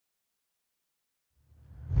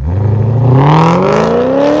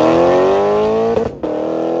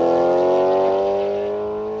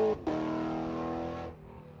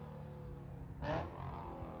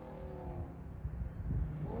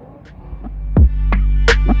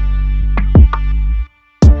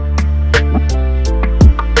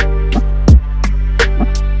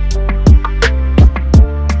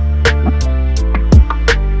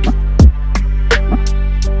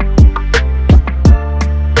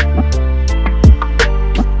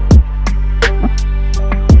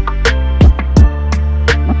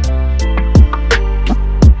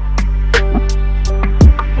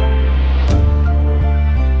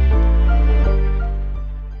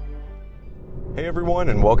Hey everyone,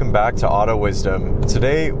 and welcome back to Auto Wisdom.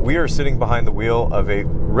 Today we are sitting behind the wheel of a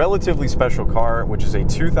relatively special car, which is a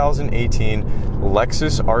 2018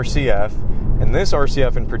 Lexus RCF. And this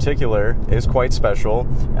RCF in particular is quite special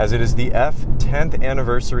as it is the F 10th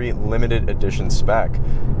anniversary limited edition spec.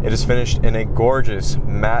 It is finished in a gorgeous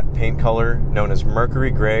matte paint color known as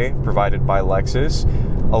Mercury Gray, provided by Lexus,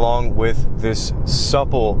 along with this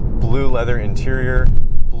supple blue leather interior,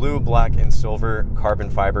 blue, black, and silver carbon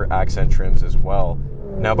fiber accent trims as well.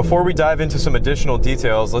 Now, before we dive into some additional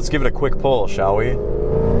details, let's give it a quick pull, shall we?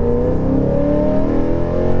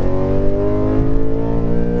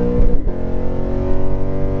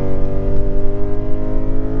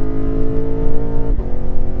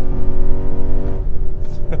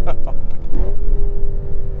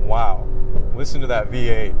 Wow, listen to that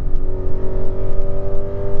V8.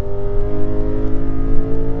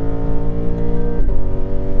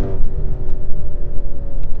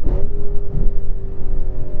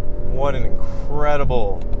 What an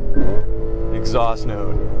incredible exhaust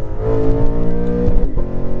note.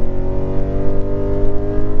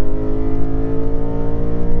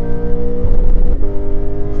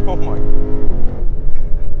 Oh my.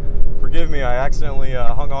 Forgive me, I accidentally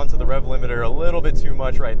hung on to the rev limiter a little bit too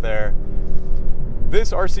much right there.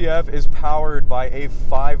 This RCF is powered by a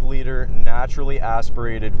 5-liter naturally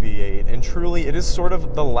aspirated V8, and truly it is sort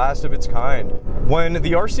of the last of its kind. When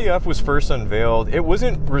the RCF was first unveiled, it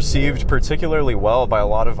wasn't received particularly well by a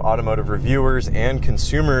lot of automotive reviewers and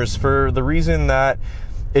consumers for the reason that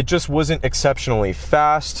it just wasn't exceptionally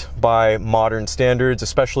fast by modern standards,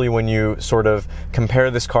 especially when you sort of compare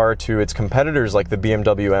this car to its competitors like the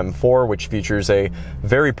BMW M4, which features a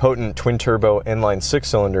very potent twin-turbo inline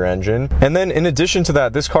 6-cylinder engine. And then in addition to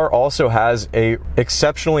that, this car also has a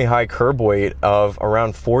exceptionally high curb weight of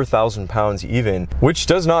around 4,000 pounds even, which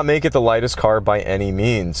does not make it the lightest car by any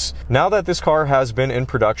means. Now that this car has been in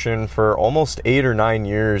production for almost 8 or 9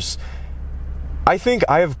 years, I think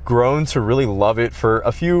I have grown to really love it for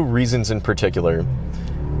a few reasons in particular.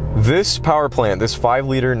 This power plant, this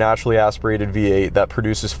 5-liter naturally aspirated V8 that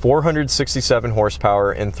produces 467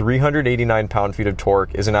 horsepower and 389 pound-feet of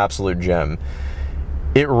torque is an absolute gem.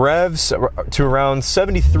 It revs to around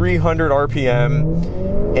 7,300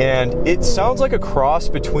 RPM, and it sounds like a cross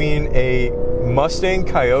between a Mustang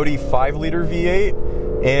Coyote 5-liter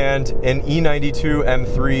V8 and an E92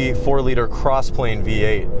 M3 4-liter crossplane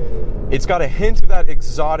V8. It's got a hint of that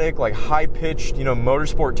exotic, like high-pitched,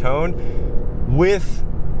 motorsport tone with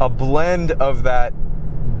a blend of that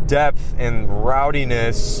depth and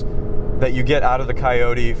rowdiness that you get out of the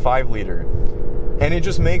Coyote 5-liter. And it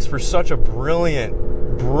just makes for such a brilliant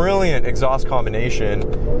exhaust combination.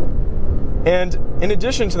 And in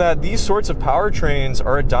addition to that, these sorts of powertrains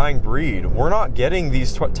are a dying breed. We're not getting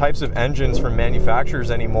these types of engines from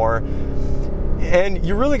manufacturers anymore. And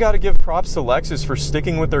you really got to give props to Lexus for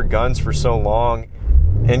sticking with their guns for so long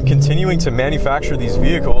and continuing to manufacture these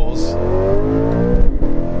vehicles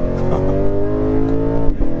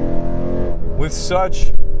with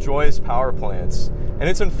such joyous power plants. And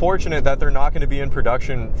it's unfortunate that they're not going to be in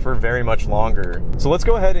production for very much longer. So let's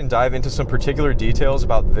go ahead and dive into some particular details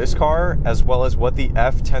about this car, as well as what the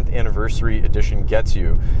F 10th Anniversary Edition gets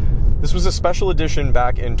you. This was a special edition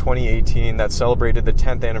back in 2018 that celebrated the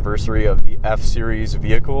 10th anniversary of the F-Series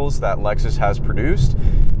vehicles that Lexus has produced.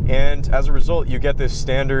 And as a result, you get this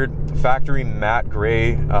standard factory matte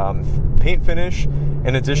gray paint finish,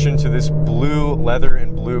 in addition to this blue leather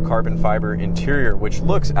and blue carbon fiber interior, which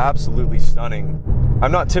looks absolutely stunning.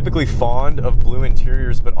 I'm not typically fond of blue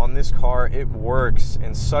interiors, but on this car, it works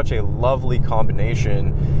in such a lovely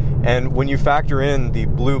combination. And when you factor in the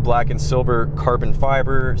blue, black, and silver carbon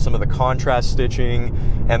fiber, some of the contrast stitching,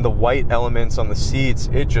 and the white elements on the seats,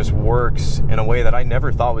 it just works in a way that I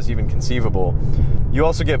never thought was even conceivable. You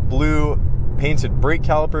also get blue painted brake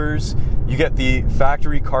calipers. You get the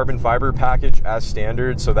factory carbon fiber package as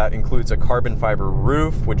standard, so that includes a carbon fiber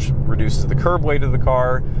roof, which reduces the curb weight of the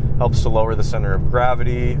car, helps to lower the center of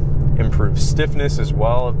gravity, improves stiffness as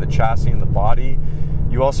well of the chassis and the body.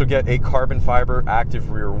 You also get a carbon fiber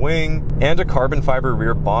active rear wing and a carbon fiber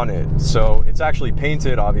rear bonnet. So it's actually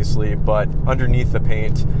painted, obviously, but underneath the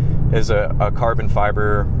paint is a carbon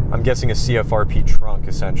fiber, I'm guessing a CFRP trunk,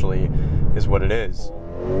 essentially, is what it is.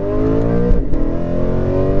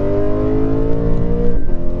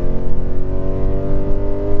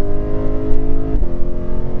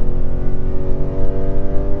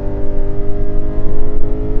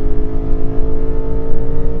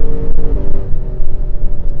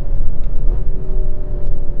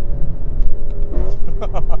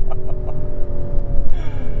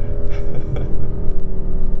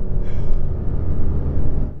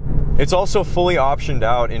 It's also fully optioned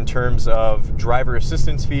out in terms of driver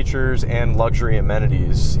assistance features and luxury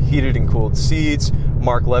amenities. Heated and cooled seats,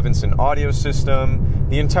 Mark Levinson audio system,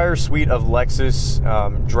 the entire suite of Lexus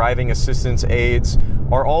driving assistance aids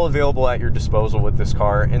are all available at your disposal with this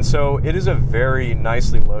car. And so it is a very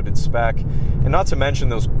nicely loaded spec. And not to mention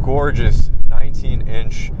those gorgeous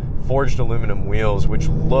 19-inch forged aluminum wheels, which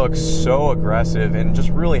look so aggressive and just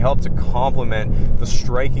really help to complement the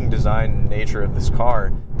striking design nature of this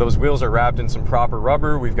car. Those wheels are wrapped in some proper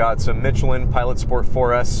rubber. We've got some Michelin Pilot Sport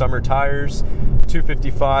 4S summer tires,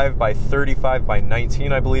 255 by 35 by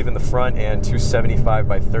 19, I believe, in the front, and 275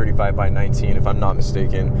 by 35 by 19, if I'm not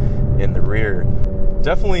mistaken, in the rear.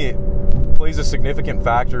 Definitely plays a significant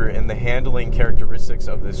factor in the handling characteristics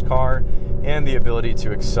of this car and the ability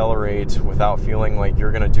to accelerate without feeling like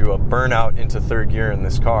you're going to do a burnout into third gear in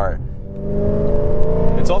this car.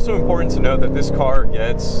 It's also important to note that this car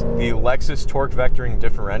gets the Lexus torque vectoring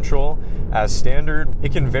differential as standard.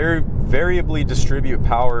 It can variably distribute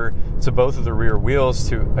power to both of the rear wheels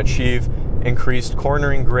to achieve increased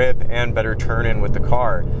cornering grip and better turn-in with the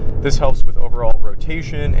car. This helps with overall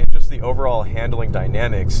rotation and just the overall handling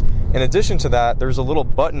dynamics. In addition to that, there's a little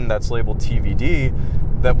button that's labeled TVD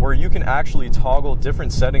where you can actually toggle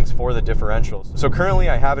different settings for the differentials. So currently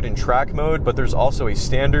I have it in track mode, but there's also a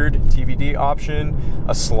standard TVD option,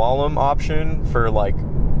 a slalom option for like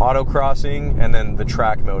autocrossing, and then the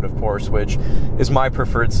track mode, of course, which is my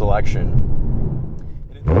preferred selection.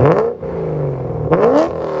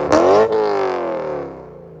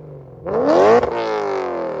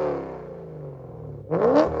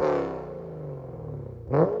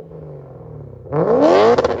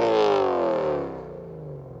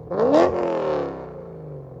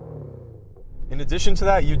 In addition to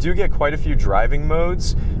that, you do get quite a few driving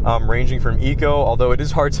modes, ranging from eco, although it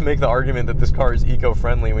is hard to make the argument that this car is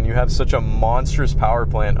eco-friendly when you have such a monstrous power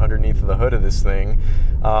plant underneath the hood of this thing,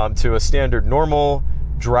 to a standard normal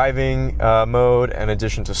driving mode, in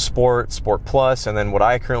addition to Sport, Sport Plus, and then what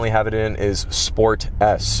I currently have it in is Sport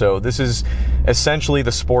S. So this is essentially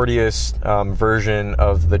the sportiest version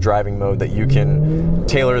of the driving mode that you can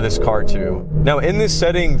tailor this car to. Now in this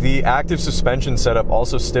setting, the active suspension setup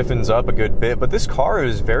also stiffens up a good bit, but this car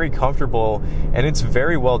is very comfortable and it's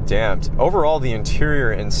very well damped. Overall, the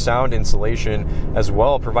interior and sound insulation as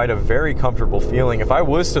well provide a very comfortable feeling. If I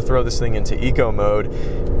was to throw this thing into eco mode,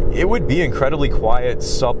 it would be incredibly quiet,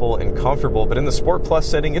 supple, and comfortable, but in the Sport Plus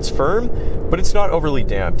setting, it's firm, but it's not overly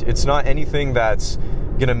damped. It's not anything that's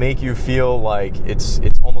gonna make you feel like it's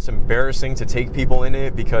almost embarrassing to take people in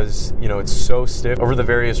it because, you know, it's so stiff over the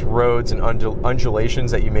various roads and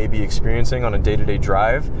undulations that you may be experiencing on a day-to-day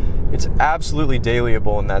drive. It's absolutely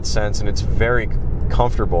dailyable in that sense, and it's very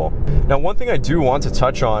comfortable. Now, one thing I do want to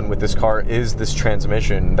touch on with this car is this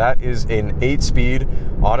transmission. That is an 8-speed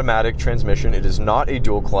automatic transmission. It is not a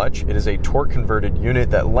dual clutch. It is a torque converted unit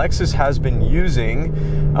that Lexus has been using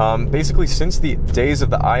basically since the days of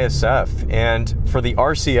the ISF. And for the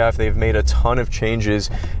RCF, they've made a ton of changes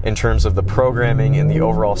in terms of the programming and the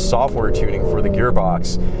overall software tuning for the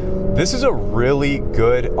gearbox. This is a really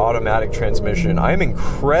good automatic transmission. I am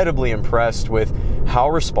incredibly impressed with how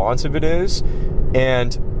responsive it is.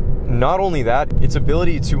 And not only that, its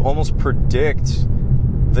ability to almost predict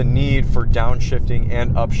the need for downshifting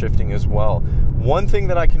and upshifting as well. One thing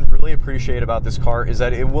that I can really appreciate about this car is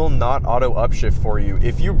that it will not auto upshift for you.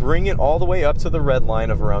 If you bring it all the way up to the red line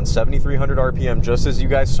of around 7,300 RPM, just as you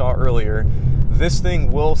guys saw earlier, this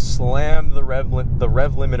thing will slam the rev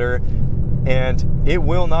limiter and it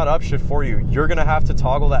will not upshift for you. You're gonna have to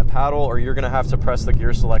toggle that paddle, or you're gonna have to press the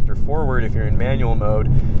gear selector forward if you're in manual mode.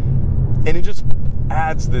 And it just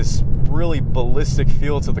adds this really ballistic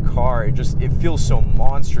feel to the car. It feels so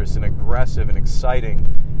monstrous and aggressive and exciting.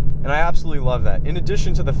 And I absolutely love that. In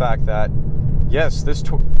addition to the fact that, yes, this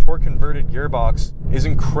torque converted gearbox is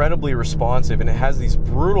incredibly responsive and it has these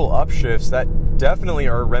brutal upshifts that definitely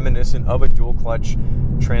are reminiscent of a dual clutch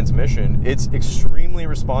transmission. It's extremely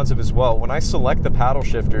responsive as well. When I select the paddle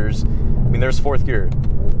shifters, I mean, there's fourth gear,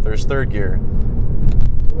 there's third gear,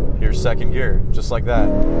 here's second gear, just like that.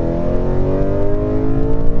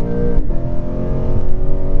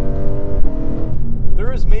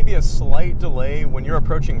 There is maybe a slight delay when you're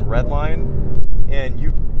approaching redline and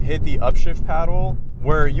you hit the upshift paddle,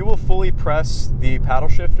 where you will fully press the paddle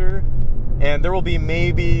shifter and there will be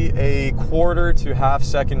maybe a quarter to half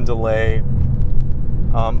second delay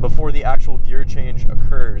before the actual gear change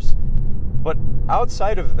occurs. But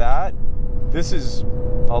outside of that, this is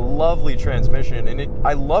a lovely transmission, and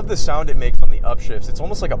I love the sound it makes on the upshifts. It's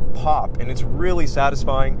almost like a pop, and it's really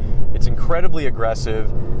satisfying. It's incredibly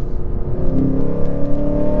aggressive.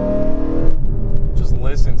 Just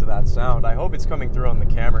listen to that sound. I hope it's coming through on the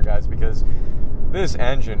camera, guys, because this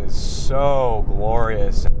engine is so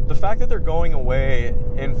glorious. The fact that they're going away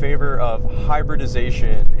in favor of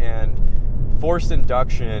hybridization and forced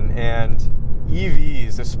induction and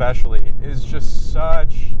EVs especially is just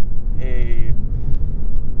such a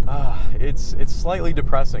it's slightly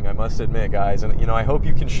depressing, I must admit, guys. And I hope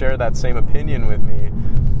you can share that same opinion with me,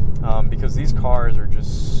 because these cars are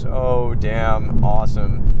just so damn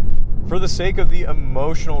awesome for the sake of the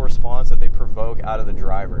emotional response that they provoke out of the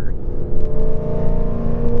driver.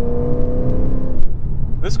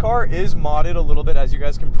 This car is modded a little bit, as you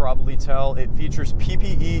guys can probably tell. It features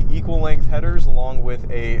PPE equal length headers along with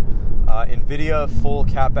a NVIDIA full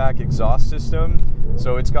catback exhaust system.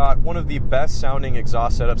 So it's got one of the best sounding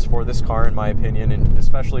exhaust setups for this car, in my opinion, and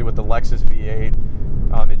especially with the Lexus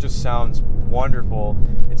V8. It just sounds wonderful.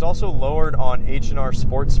 It's also lowered on H&R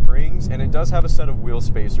Sport springs, and it does have a set of wheel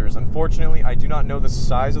spacers. Unfortunately, I do not know the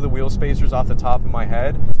size of the wheel spacers off the top of my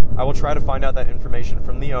head. I will try to find out that information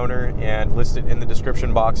from the owner and list it in the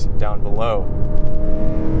description box down below.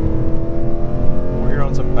 We're here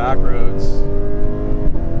on some back roads.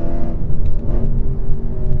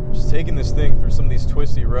 Just taking this thing through some of these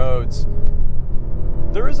twisty roads.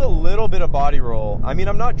 There is a little bit of body roll. I mean,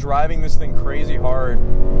 I'm not driving this thing crazy hard,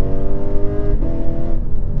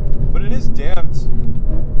 but it is damped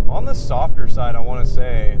on the softer side, I want to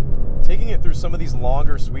say. Taking it through some of these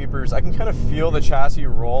longer sweepers, I can kind of feel the chassis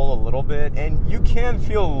roll a little bit, and you can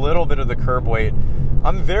feel a little bit of the curb weight.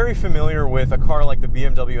 I'm very familiar with a car like the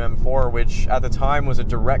BMW M4, which at the time was a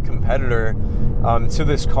direct competitor to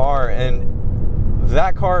this car, and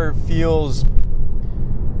that car feels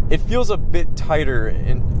a bit tighter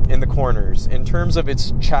in the corners in terms of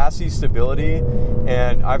its chassis stability,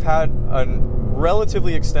 and I've had a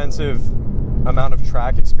relatively extensive amount of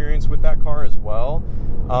track experience with that car as well.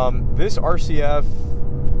 This RCF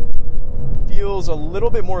feels a little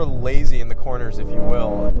bit more lazy in the corners, if you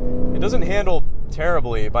will. It doesn't handle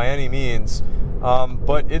terribly by any means,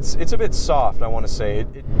 but it's a bit soft, I want to say.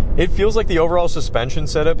 It feels like the overall suspension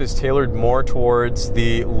setup is tailored more towards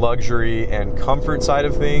the luxury and comfort side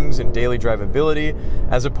of things and daily drivability,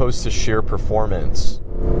 as opposed to sheer performance.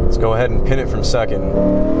 Let's go ahead and pin it from second.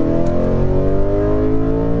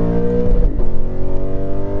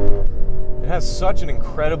 It has such an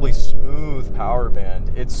incredibly smooth power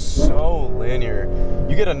band. It's so linear.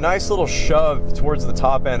 You get a nice little shove towards the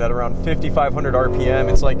top end at around 5,500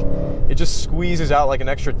 RPM. It's like it just squeezes out like an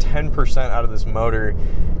extra 10% out of this motor.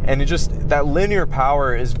 And that linear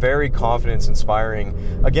power is very confidence inspiring.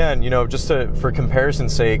 Again, just for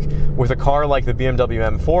comparison's sake, with a car like the BMW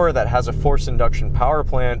M4 that has a forced induction power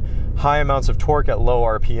plant, high amounts of torque at low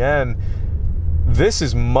RPM, this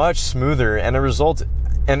is much smoother, and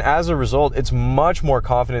as a result, it's much more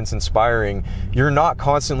confidence inspiring. You're not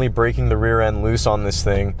constantly breaking the rear end loose on this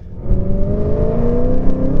thing.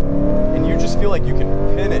 And you just feel like you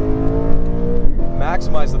can pin it,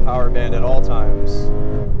 maximize the power band at all times.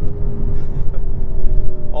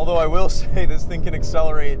 Although I will say this thing can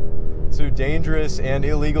accelerate to dangerous and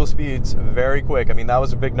illegal speeds very quick. I mean, that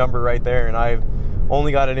was a big number right there, and I've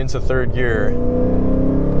only got it into third gear.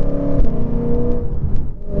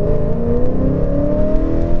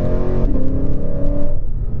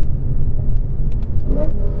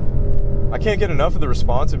 I can't get enough of the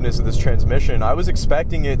responsiveness of this transmission. I was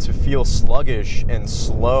expecting it to feel sluggish and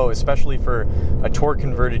slow, especially for a torque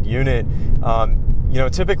converted unit.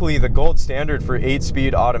 Typically the gold standard for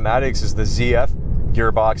 8-speed automatics is the ZF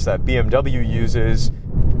gearbox that BMW uses,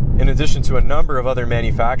 in addition to a number of other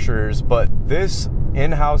manufacturers, but this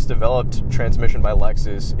in-house developed transmission by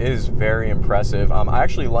Lexus is very impressive. I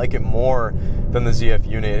actually like it more than the ZF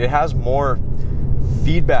unit. It has more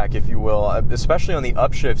feedback, if you will, especially on the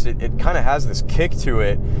upshifts. It kind of has this kick to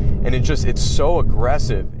it, and it's so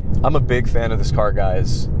aggressive. I'm a big fan of this car,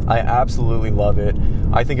 guys. I absolutely love it.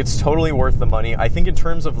 I think it's totally worth the money. I think in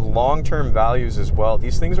terms of long-term values as well,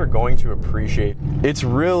 these things are going to appreciate. It's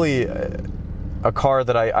really a car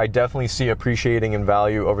that I definitely see appreciating in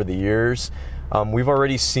value over the years. We've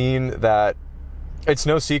already seen that. It's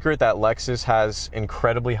no secret that Lexus has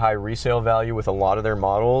incredibly high resale value with a lot of their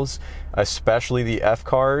models, especially the F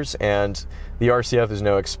cars, and the RCF is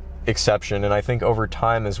no exception. And I think over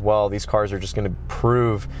time as well, these cars are just going to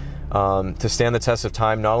prove to stand the test of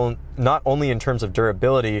time, not only in terms of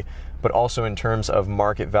durability, but also in terms of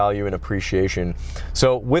market value and appreciation.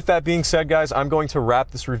 So with that being said, guys, I'm going to wrap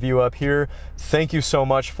this review up here. Thank you so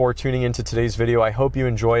much for tuning into today's video. I hope you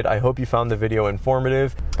enjoyed. I hope you found the video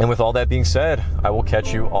informative. And with all that being said, I will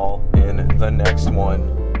catch you all in the next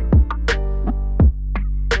one.